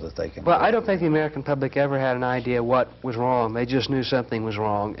now so that they can... Well, I don't think the American public ever had an idea what was wrong. They just knew something was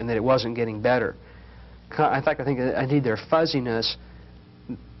wrong and that it wasn't getting better. In fact, I think indeed their fuzziness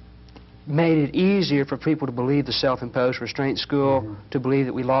made it easier for people to believe the self-imposed restraint school, to believe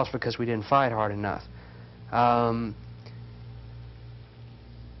that we lost because we didn't fight hard enough.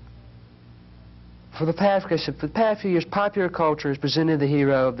 For the past few years, popular culture has presented the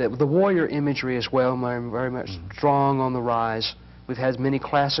hero, the warrior imagery as well, very much strong on the rise. We've had many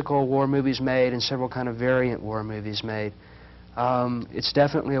classical war movies made and several kind of variant war movies made. It's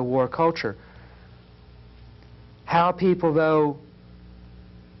definitely a war culture. How people, though,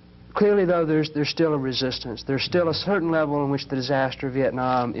 clearly, though, there's still a resistance. There's still a certain level in which the disaster of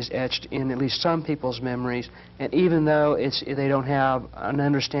Vietnam is etched in at least some people's memories, and even though they don't have an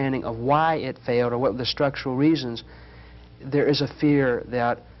understanding of why it failed or what were the structural reasons, there is a fear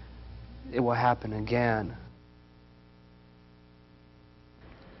that it will happen again.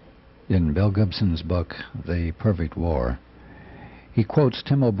 In Bill Gibson's book, The Perfect War, he quotes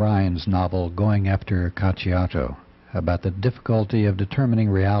Tim O'Brien's novel Going After Cacciato about the difficulty of determining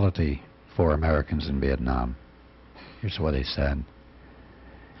reality for Americans in Vietnam. Here's what he said.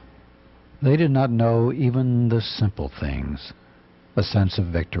 They did not know even the simple things, a sense of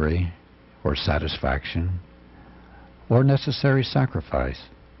victory or satisfaction or necessary sacrifice.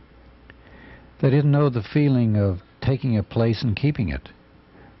 They didn't know the feeling of taking a place and keeping it,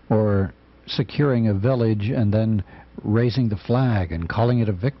 or securing a village and then raising the flag and calling it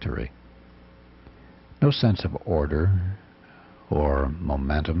a victory. No sense of order or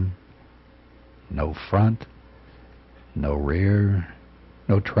momentum, no front, no rear,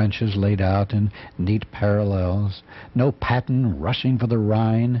 no trenches laid out in neat parallels, no Patton rushing for the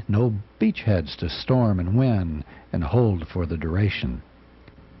Rhine, no beachheads to storm and win and hold for the duration.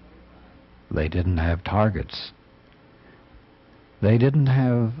 They didn't have targets. They didn't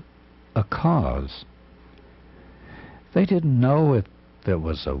have a cause. They didn't know if it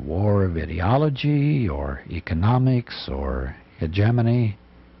was a war of ideology or economics or hegemony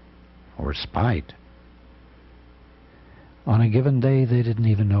or spite. On a given day, they didn't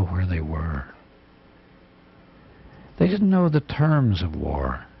even know where they were. They didn't know the terms of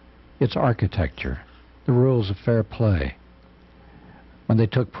war, its architecture, the rules of fair play. When they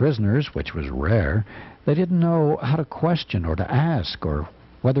took prisoners, which was rare, they didn't know how to question or to ask, or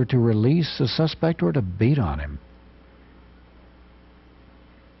whether to release a suspect or to beat on him.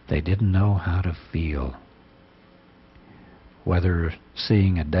 They didn't know how to feel, whether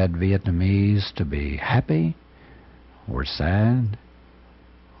seeing a dead Vietnamese to be happy or sad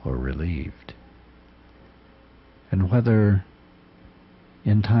or relieved, and whether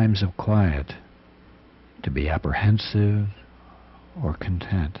in times of quiet to be apprehensive or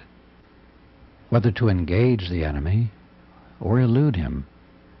content, whether to engage the enemy or elude him.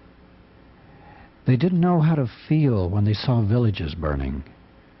 They didn't know how to feel when they saw villages burning.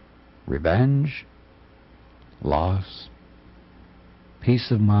 Revenge, loss,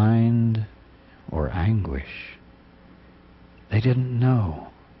 peace of mind, or anguish. They didn't know.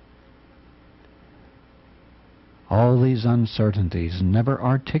 All these uncertainties never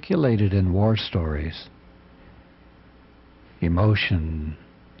articulated in war stories. Emotion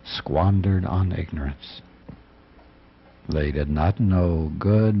squandered on ignorance. They did not know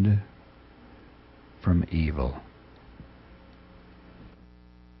good from evil.